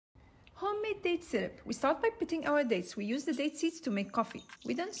homemade date syrup. We start by pitting our dates. We use the date seeds to make coffee.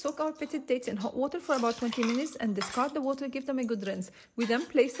 We then soak our pitted dates in hot water for about 20 minutes and discard the water, give them a good rinse. We then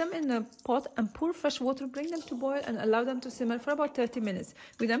place them in a pot and pour fresh water, bring them to boil and allow them to simmer for about 30 minutes.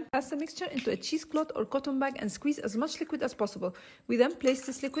 We then pass the mixture into a cheesecloth or cotton bag and squeeze as much liquid as possible. We then place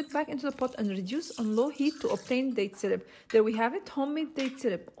this liquid back into the pot and reduce on low heat to obtain date syrup. There we have it, homemade date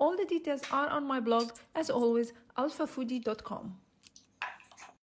syrup. All the details are on my blog, as always, alphafoodie.com.